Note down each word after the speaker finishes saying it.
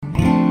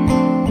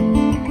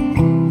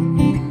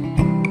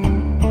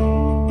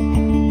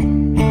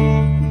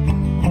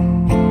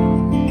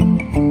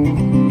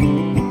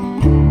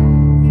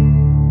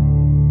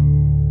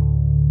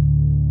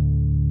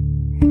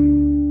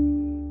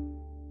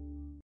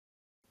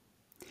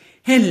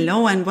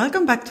Hello and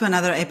welcome back to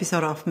another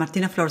episode of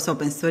Martina Flor's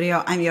Open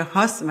Studio. I'm your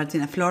host,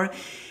 Martina Flor,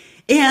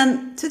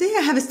 and today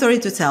I have a story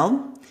to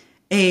tell,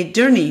 a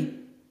journey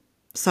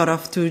sort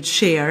of to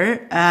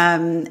share,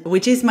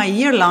 which is my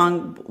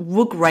year-long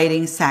book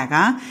writing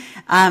saga.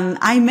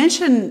 I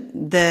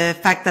mentioned the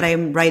fact that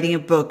I'm writing a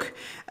book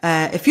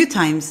a few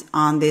times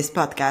on this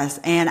podcast,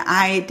 and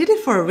I did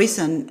it for a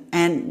reason,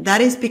 and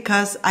that is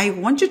because I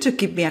want you to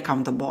keep me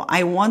accountable.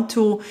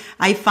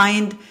 I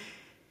find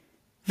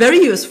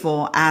very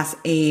useful as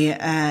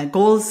a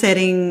goal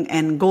setting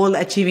and goal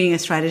achieving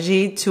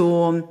strategy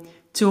to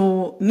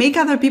make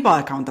other people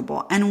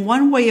accountable. And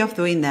one way of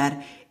doing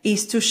that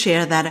is to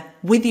share that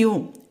with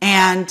you.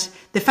 And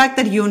the fact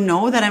that you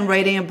know that I'm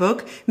writing a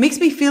book makes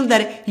me feel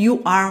that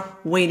you are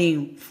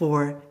waiting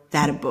for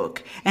that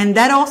book. And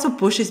that also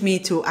pushes me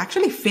to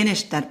actually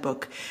finish that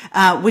book,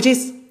 which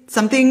is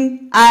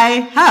something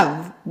I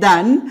have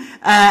done.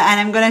 And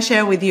I'm going to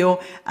share with you,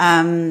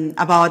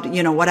 about,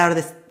 what are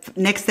the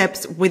next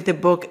steps with the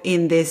book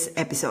in this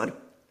episode.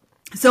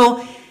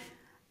 So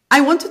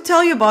I want to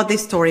tell you about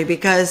this story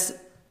because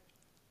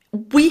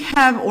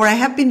I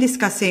have been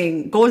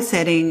discussing goal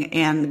setting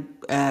and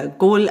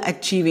goal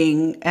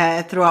achieving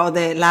throughout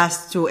the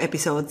last two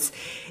episodes.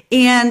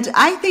 And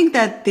I think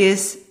that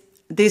this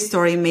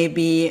story may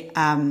be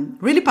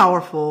really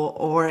powerful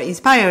or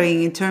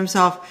inspiring in terms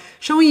of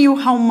showing you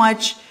how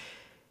much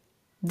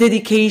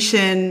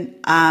dedication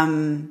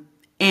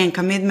and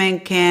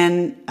commitment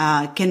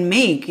can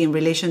make in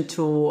relation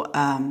to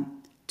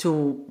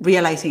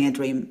realizing a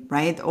dream,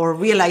 right? Or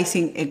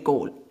realizing a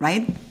goal,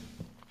 right?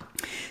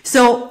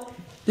 So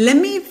let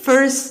me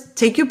first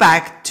take you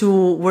back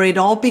to where it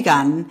all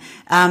began.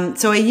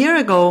 So a year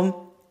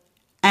ago,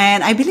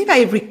 and I believe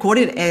I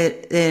recorded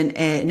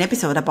an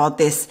episode about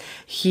this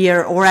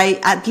here, or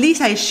at least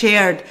I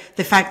shared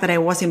the fact that I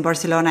was in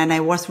Barcelona and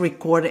I was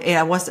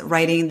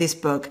writing this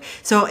book.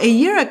 So a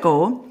year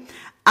ago,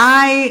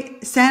 I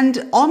sent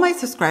all my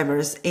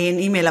subscribers an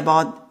email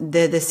about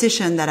the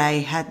decision that I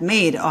had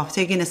made of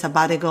taking a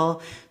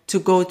sabbatical to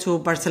go to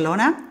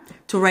Barcelona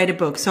to write a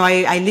book. So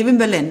I live in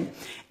Berlin,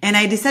 and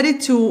I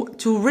decided to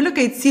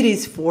relocate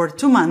cities for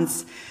 2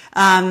 months,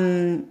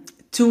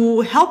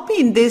 to help me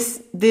in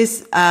this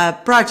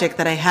project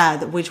that I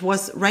had, which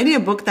was writing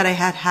a book that I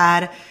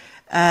had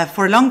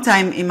for a long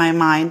time in my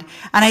mind.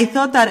 And I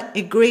thought that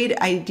a great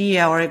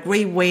idea or a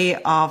great way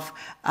of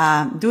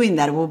doing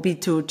that would be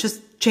to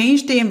just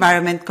change the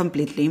environment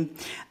completely.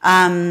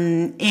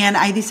 And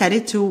I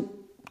decided to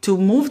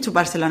move to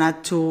Barcelona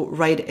to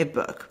write a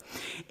book.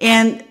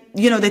 And,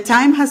 the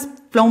time has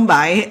flown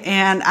by,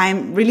 and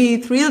I'm really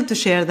thrilled to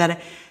share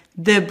that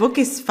the book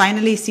is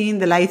finally seeing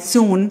the light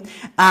soon.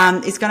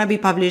 It's going to be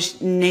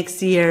published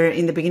next year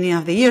in the beginning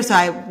of the year. So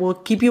I will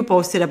keep you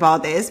posted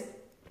about this.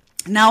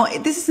 Now,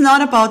 this is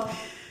not about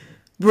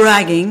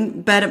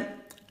bragging, but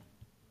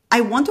I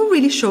want to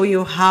really show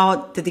you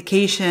how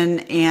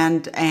dedication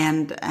and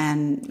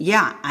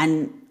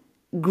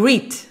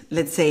grit,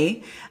 let's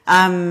say,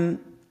 can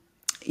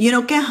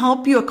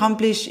help you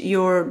accomplish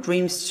your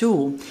dreams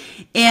too.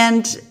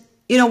 And,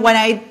 when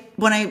I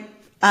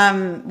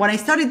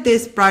started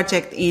this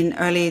project in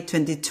early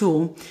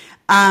 22,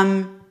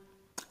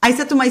 I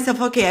said to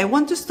myself, okay, I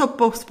want to stop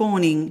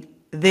postponing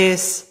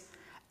this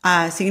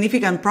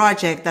significant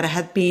project that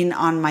had been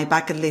on my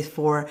bucket list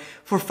for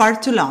far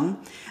too long.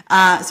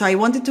 So I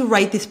wanted to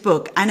write this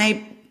book, and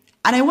I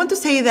want to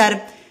say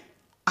that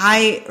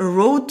I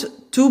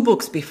wrote 2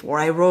 books before.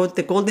 I wrote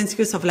The Golden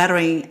Skills of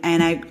Lettering,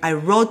 and I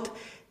wrote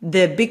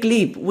The Big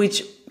Leap,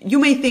 which you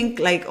may think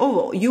like,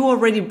 oh, you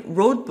already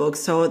wrote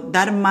books, so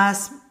that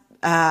must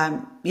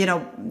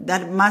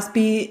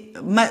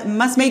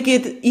make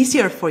it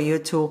easier for you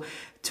to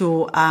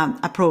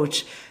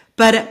approach.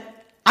 But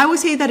I would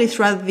say that it's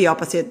rather the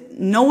opposite.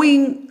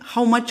 Knowing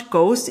how much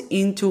goes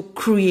into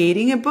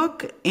creating a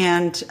book,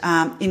 and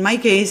in my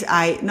case,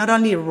 I not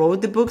only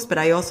wrote the books, but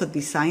I also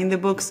designed the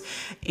books.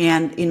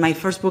 And in my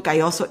first book, I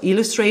also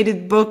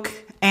illustrated the book,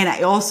 and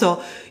I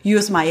also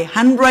used my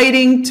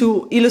handwriting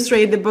to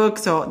illustrate the book.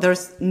 So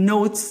there's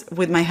notes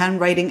with my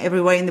handwriting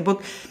everywhere in the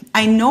book.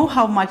 I know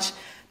how much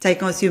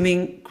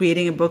time-consuming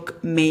creating a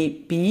book may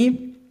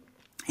be.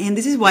 And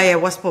this is why I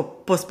was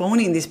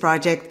postponing this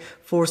project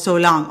for so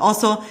long.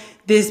 Also,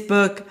 this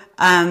book,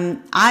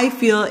 I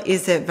feel,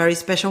 is a very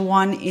special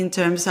one in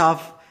terms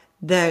of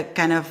the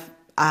kind of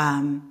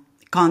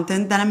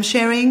content that I'm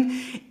sharing.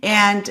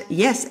 And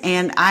yes,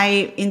 and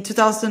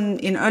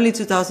in early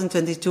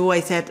 2022,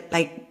 I said,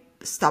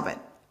 stop it,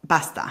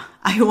 basta.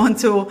 I want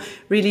to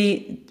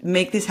really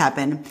make this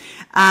happen.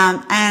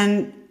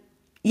 And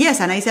yes,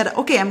 and I said,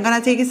 okay, I'm going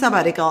to take a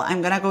sabbatical.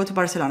 I'm going to go to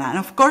Barcelona. And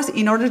of course,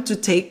 in order to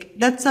take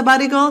that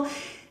sabbatical,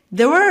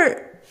 there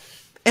were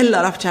a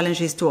lot of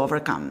challenges to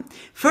overcome.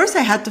 First,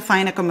 I had to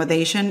find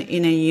accommodation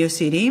in a new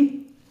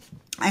city.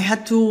 I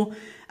had to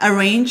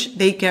arrange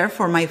daycare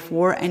for my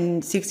 4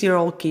 and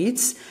 6-year-old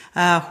kids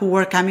who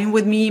were coming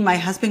with me. My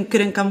husband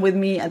couldn't come with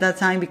me at that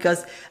time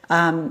because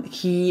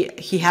he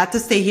had to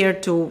stay here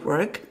to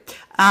work.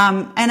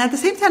 And at the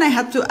same time,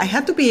 I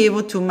had to be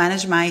able to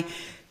manage my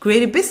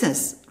creative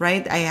business,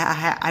 right?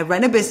 I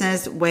run a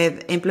business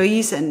with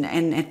employees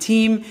and a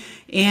team.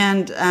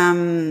 And,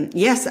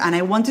 yes, and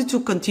I wanted to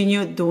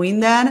continue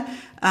doing that,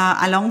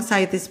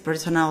 alongside this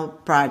personal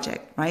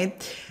project, right?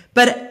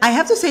 But I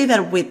have to say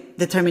that with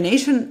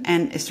determination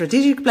and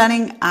strategic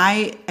planning,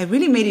 I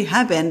really made it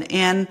happen.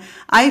 And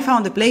I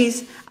found a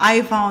place.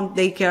 I found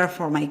daycare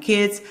for my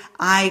kids.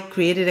 I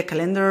created a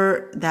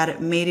calendar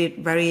that made it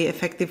very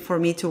effective for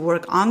me to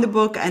work on the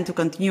book and to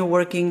continue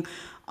working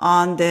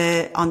on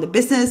the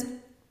business.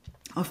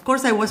 Of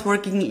course, I was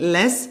working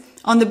less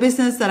on the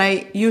business that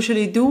I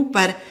usually do,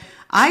 but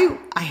I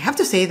have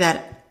to say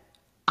that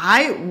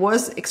I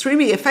was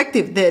extremely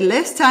effective. The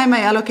less time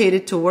I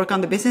allocated to work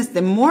on the business,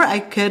 the more I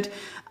could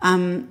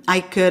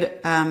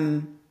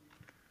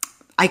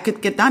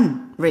get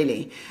done,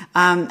 really.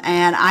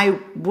 And I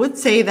would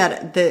say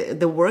that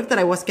the work that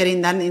I was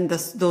getting done in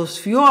those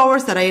few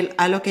hours that I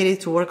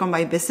allocated to work on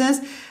my business,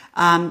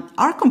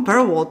 are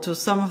comparable to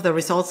some of the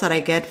results that I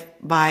get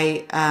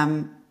by,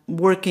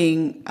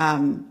 working,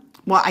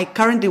 I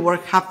currently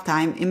work half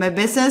time in my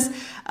business,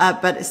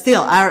 but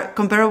still are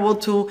comparable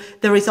to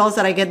the results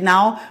that I get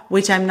now,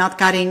 which I'm not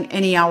cutting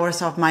any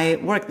hours of my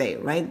workday,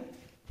 right?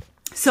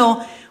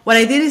 So what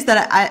I did is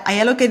that I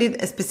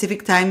allocated a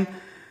specific time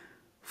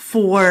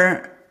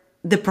for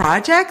the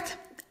project,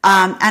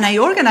 and I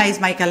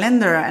organized my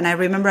calendar. And I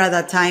remember at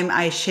that time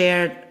I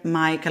shared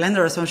my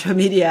calendar on social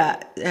media,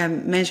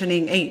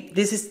 mentioning, hey,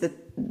 this is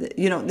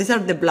these are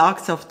the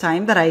blocks of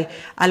time that I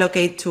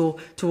allocate to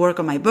work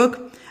on my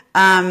book.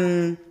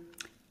 And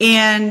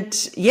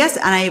yes,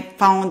 and I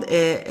found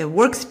a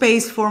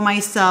workspace for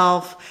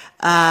myself.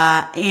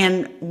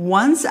 And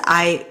once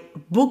I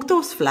booked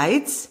those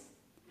flights,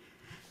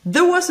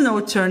 there was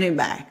no turning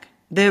back.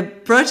 The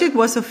project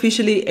was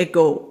officially a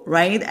go,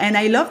 right? And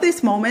I love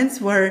these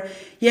moments where,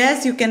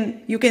 yes, you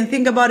can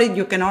think about it,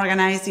 you can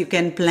organize, you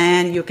can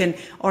plan, you can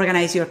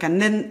organize your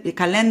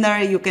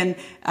calendar, you can,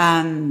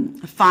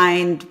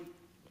 find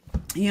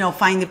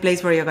the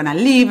place where you're going to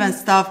live and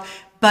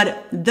stuff.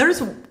 But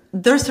there's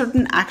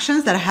certain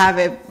actions that have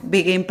a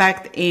big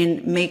impact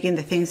in making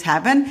the things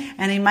happen.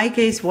 And in my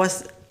case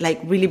was like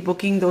really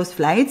booking those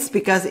flights,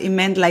 because it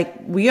meant like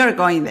we are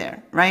going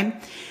there, right?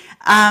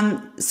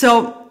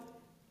 So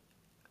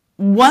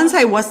once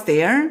I was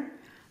there,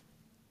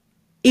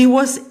 it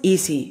was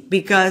easy,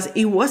 because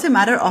it was a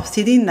matter of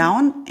sitting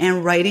down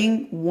and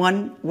writing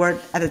one word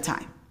at a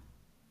time,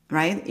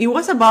 right? It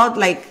was about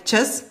like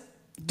just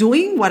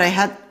doing what I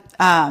had,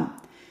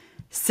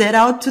 set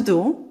out to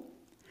do,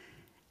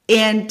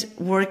 and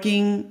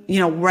working,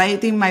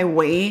 writing my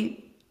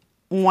way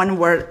one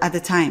word at a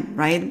time,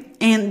 right?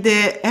 And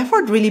the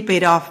effort really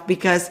paid off,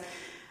 because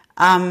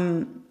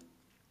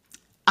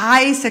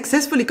I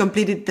successfully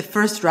completed the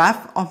first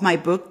draft of my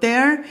book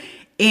there.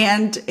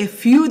 And a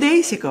few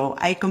days ago,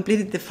 I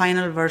completed the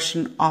final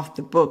version of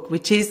the book,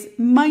 which is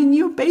my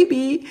new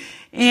baby.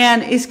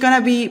 And it's going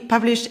to be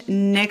published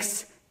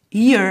next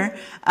year.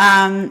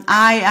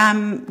 I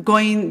am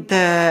going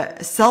the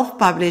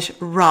self-published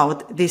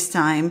route this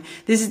time.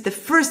 This is the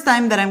first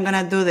time that I'm going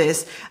to do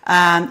this.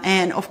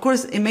 And of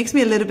course, it makes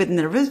me a little bit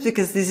nervous,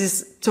 because this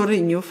is totally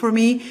new for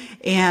me.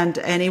 And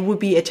it would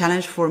be a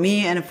challenge for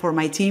me and for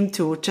my team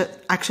to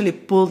actually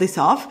pull this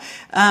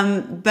off.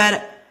 And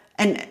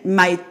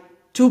my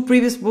two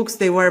previous books,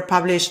 they were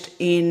published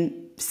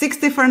in 6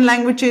 different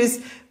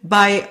languages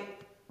by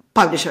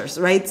publishers,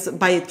 right? So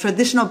by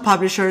traditional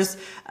publishers.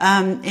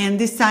 And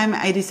this time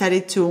I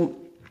decided to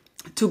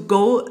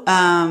go,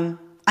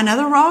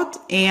 another route.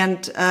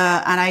 And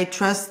I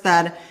trust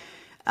that,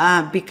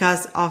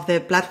 because of the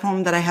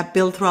platform that I have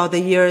built throughout the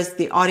years,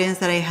 the audience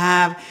that I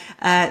have,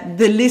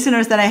 the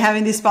listeners that I have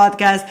in this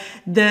podcast,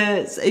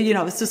 the,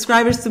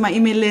 subscribers to my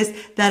email list,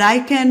 that I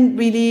can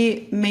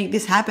really make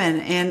this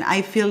happen. And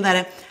I feel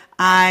that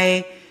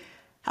I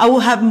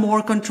will have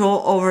more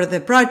control over the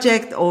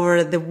project,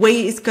 over the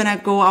way it's going to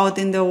go out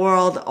in the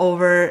world,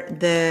 over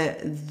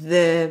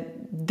the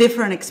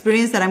different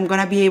experience that I'm going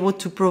to be able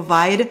to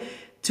provide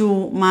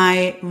to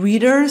my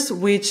readers,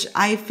 which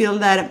I feel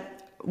that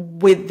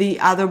with the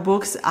other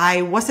books,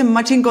 I wasn't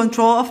much in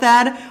control of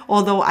that,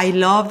 although I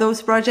love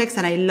those projects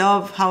and I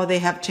love how they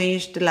have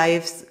changed the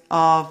lives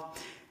of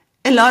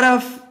a lot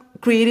of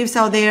creatives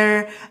out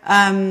there.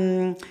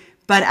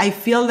 But I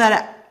feel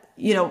that,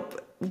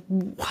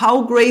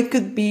 how great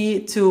could be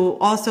to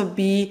also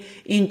be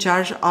in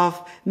charge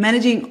of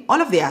managing all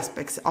of the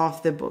aspects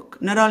of the book,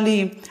 not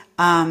only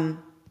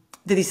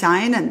the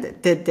design and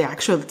the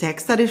actual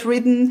text that is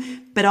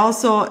written, but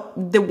also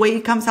the way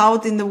it comes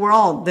out in the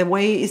world, the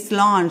way it's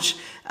launched,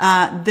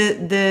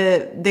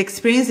 the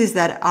experiences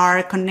that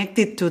are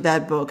connected to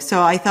that book.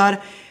 So I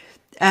thought,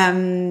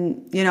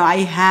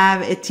 I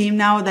have a team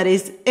now that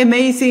is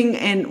amazing,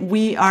 and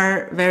we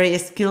are very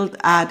skilled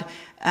at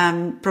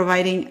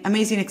providing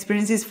amazing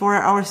experiences for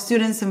our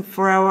students and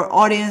for our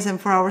audience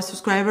and for our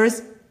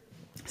subscribers.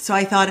 So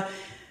I thought,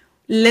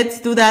 let's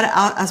do that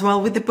as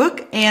well with the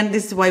book. And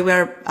this is why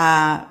we're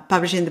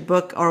publishing the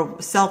book, or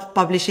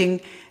self-publishing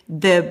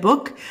the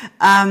book.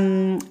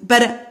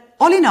 But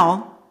all in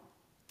all,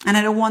 and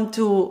I don't want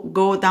to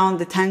go down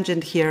the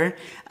tangent here.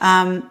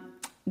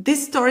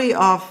 This story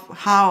of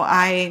how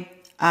I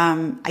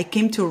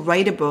came to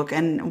write a book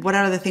and what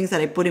are the things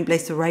that I put in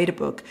place to write a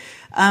book.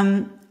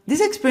 This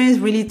experience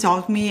really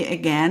taught me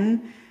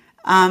again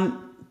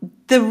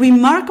the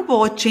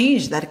remarkable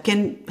change that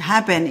can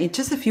happen in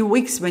just a few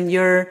weeks when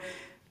you're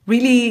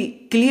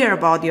really clear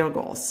about your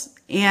goals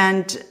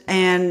and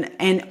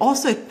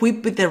also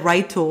equipped with the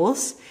right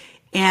tools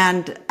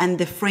and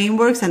the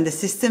frameworks and the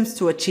systems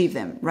to achieve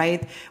them,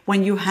 right?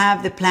 When you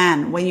have the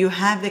plan, when you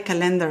have the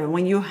calendar,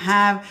 when you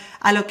have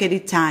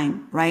allocated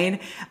time,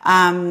 right?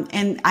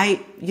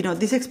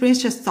 This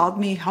experience just taught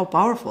me how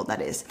powerful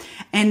that is.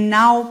 And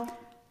now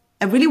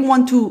I really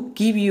want to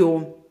give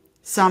you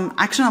some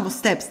actionable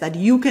steps that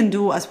you can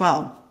do as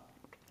well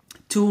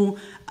to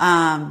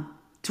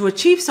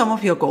achieve some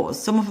of your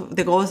goals, some of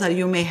the goals that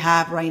you may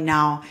have right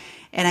now.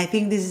 And I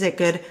think this is a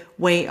good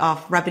way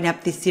of wrapping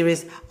up this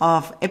series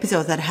of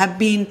episodes that have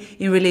been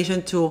in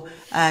relation to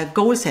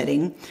goal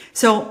setting.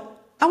 So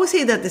I would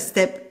say that the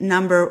step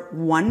number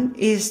 1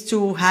 is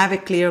to have a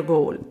clear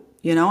goal.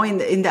 You know,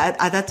 at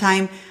that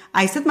time,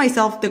 I set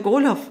myself the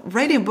goal of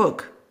writing a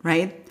book,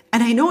 right?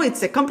 And I know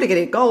it's a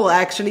complicated goal,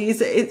 actually.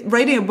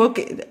 Writing a book,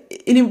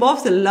 it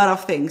involves a lot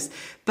of things,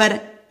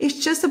 but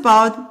it's just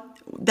about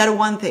that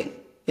one thing.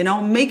 You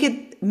know, make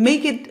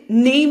it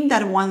name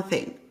that one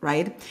thing,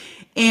 right?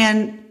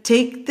 And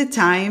take the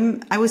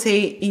time, I would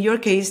say in your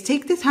case,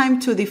 take the time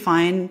to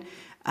define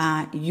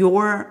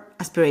your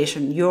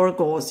aspiration, your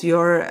goals,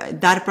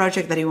 that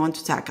project that you want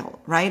to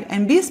tackle, right?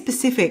 And be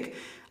specific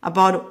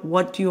about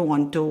what you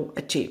want to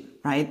achieve,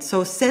 right?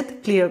 So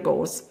set clear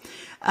goals.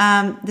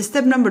 The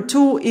step number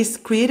 2 is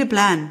create a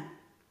plan.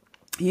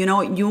 You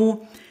know,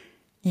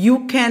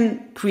 you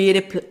can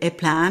create a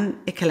plan,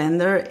 a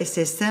calendar, a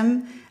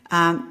system,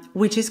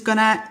 once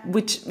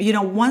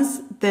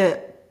the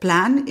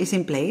plan is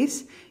in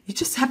place, you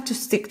just have to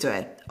stick to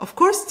it. Of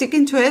course,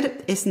 sticking to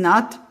it is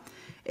not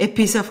a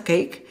piece of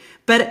cake,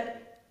 but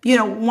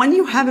when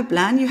you have a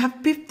plan, you have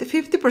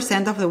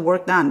 50% of the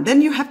work done.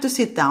 Then you have to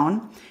sit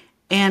down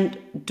and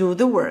do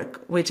the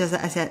work, which as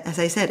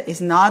I said, is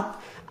not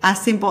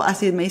as simple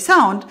as it may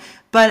sound,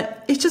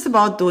 but it's just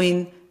about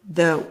doing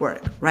the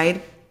work,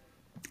 right?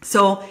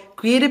 So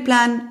create a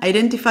plan,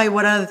 identify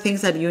what are the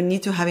things that you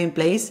need to have in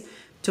place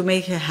to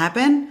make it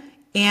happen.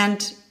 And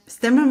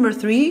step number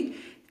 3,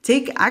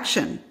 take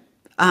action.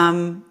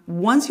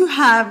 Once you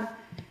have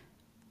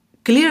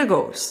clear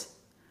goals,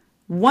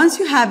 once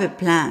you have a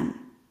plan,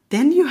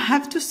 then you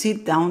have to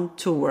sit down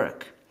to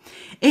work.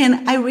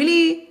 And I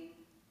really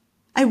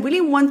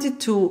wanted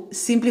to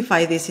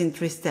simplify this in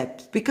 3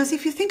 steps, because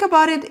if you think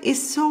about it,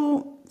 it's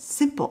so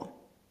simple.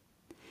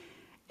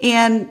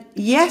 And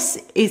yes,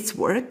 it's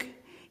work.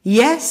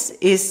 Yes,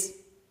 it's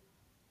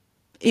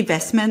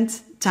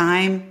investment,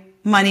 time,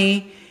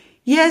 money.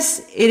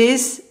 Yes, it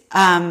is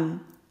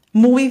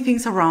moving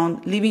things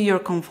around, leaving your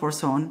comfort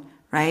zone,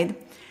 right?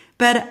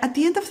 But at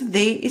the end of the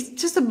day, it's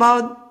just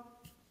about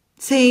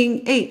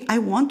saying, hey, I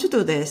want to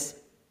do this.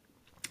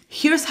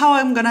 Here's how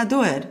I'm going to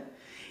do it.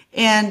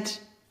 And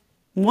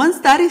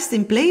once that is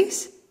in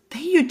place,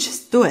 then you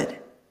just do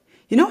it.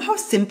 You know how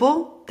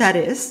simple that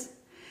is?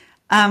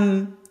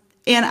 And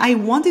I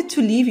wanted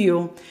to leave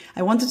you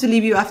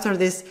after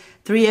these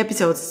 3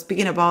 episodes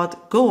speaking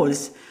about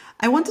goals.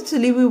 I wanted to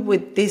leave you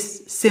with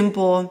this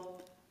simple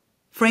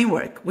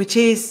framework, which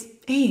is,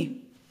 hey,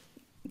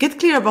 get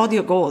clear about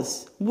your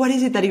goals. What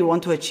is it that you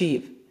want to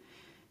achieve?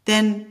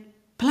 Then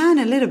plan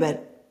a little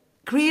bit.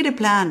 Create a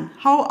plan.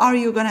 How are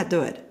you going to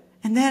do it?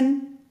 And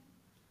then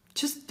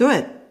just do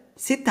it.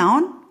 Sit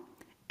down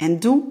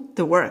and do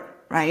the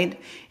work, right?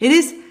 It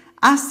is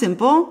as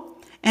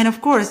simple and,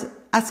 of course,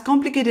 as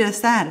complicated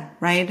as that,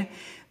 right?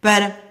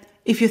 But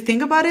if you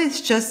think about it,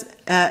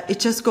 it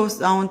just goes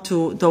down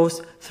to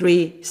those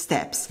 3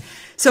 steps.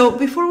 So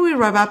before we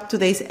wrap up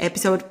today's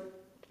episode,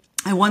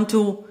 I want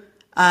to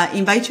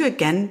invite you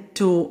again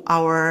to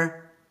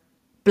our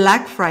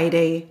Black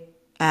Friday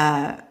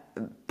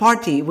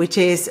party, which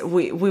is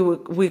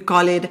we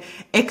call it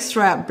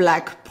Extra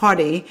Black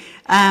Party.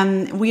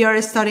 We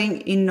are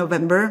starting in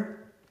November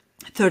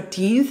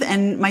 13th,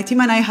 and my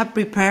team and I have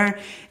prepared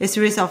a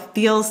series of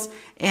deals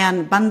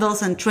and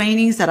bundles and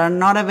trainings that are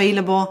not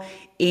available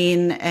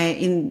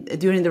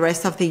during the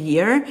rest of the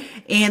year.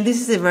 And this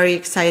is a very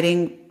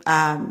exciting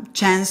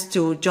chance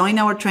to join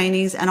our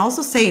trainings and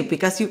also save,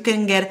 because you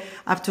can get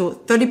up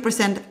to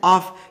 30%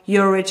 off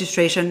your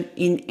registration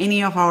in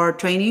any of our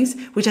trainings,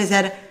 which as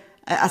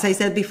I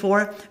said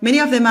before, many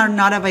of them are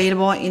not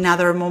available in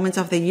other moments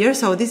of the year.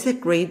 So this is a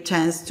great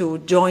chance to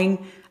join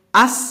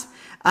us.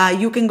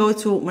 You can go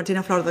to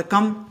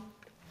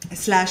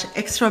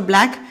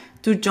martinaflor.com/extra-black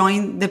to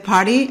join the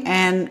party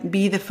and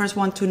be the first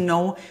one to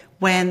know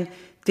when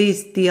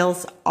these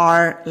deals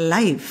are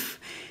live.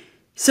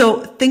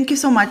 So thank you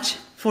so much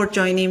for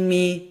joining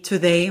me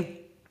today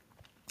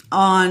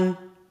on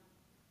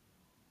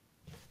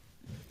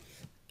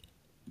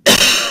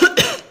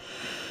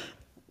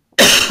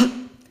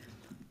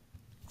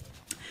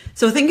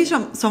So thank you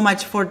so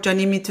much for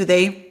joining me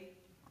today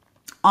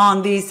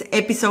on this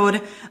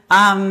episode,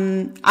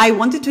 I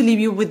wanted to leave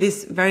you with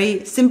these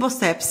very simple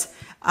steps,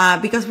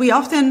 because we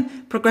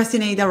often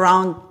procrastinate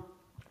around,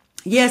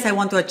 yes, I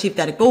want to achieve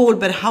that goal,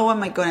 but how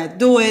am I going to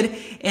do it?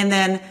 And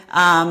then,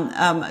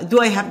 do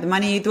I have the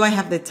money? Do I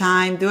have the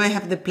time? Do I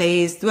have the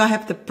place? Do I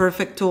have the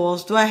perfect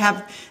tools? Do I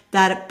have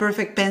that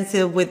perfect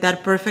pencil with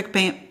that perfect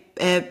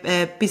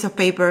piece of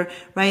paper,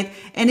 right?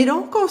 And it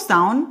all goes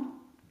down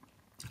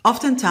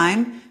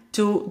oftentimes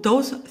to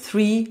those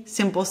 3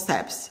 simple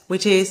steps,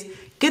 which is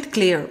get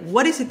clear.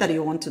 What is it that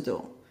you want to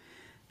do?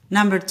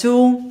 Number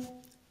 2,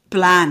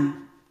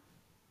 plan,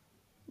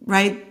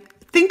 right?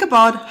 Think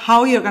about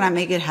how you're going to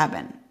make it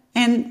happen.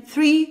 And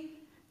 3,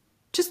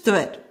 just do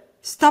it.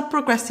 Stop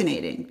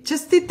procrastinating.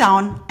 Just sit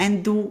down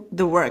and do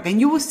the work. And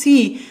you will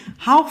see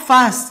how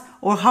fast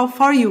or how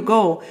far you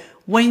go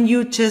when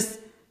you just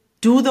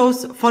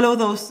follow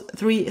those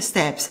 3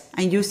 steps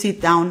and you sit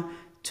down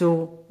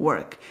to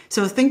work.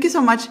 So thank you so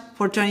much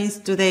for joining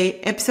today's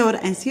episode,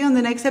 and see you on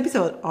the next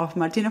episode of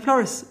Martina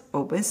Flor's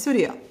Open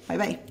Studio.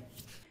 Bye-bye.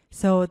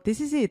 So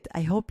this is it.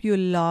 I hope you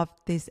loved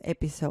this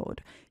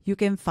episode. You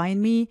can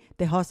find me,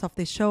 the host of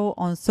the show,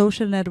 on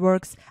social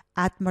networks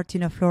at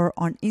Martina Flor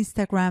on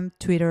Instagram,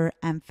 Twitter,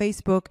 and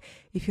Facebook.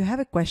 If you have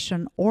a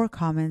question or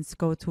comments,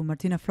 go to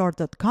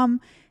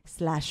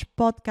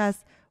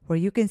martinaflor.com/podcast, where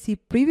you can see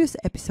previous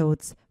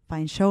episodes,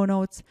 find show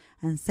notes,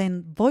 and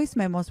send voice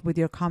memos with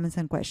your comments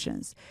and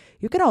questions.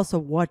 You can also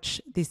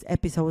watch these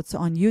episodes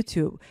on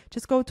YouTube.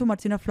 Just go to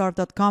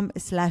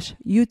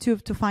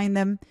martinaflor.com/YouTube to find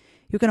them.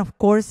 You can, of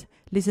course,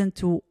 listen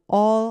to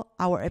all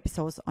our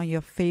episodes on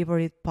your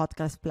favorite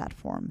podcast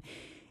platform.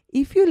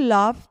 If you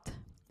loved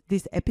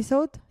this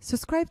episode,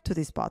 subscribe to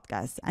this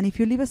podcast. And if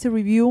you leave us a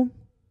review,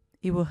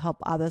 it will help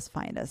others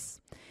find us.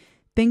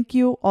 Thank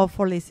you all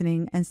for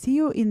listening, and see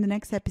you in the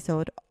next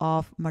episode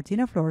of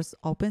Martina Flor's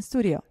Open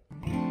Studio.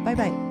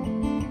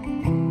 Bye-bye.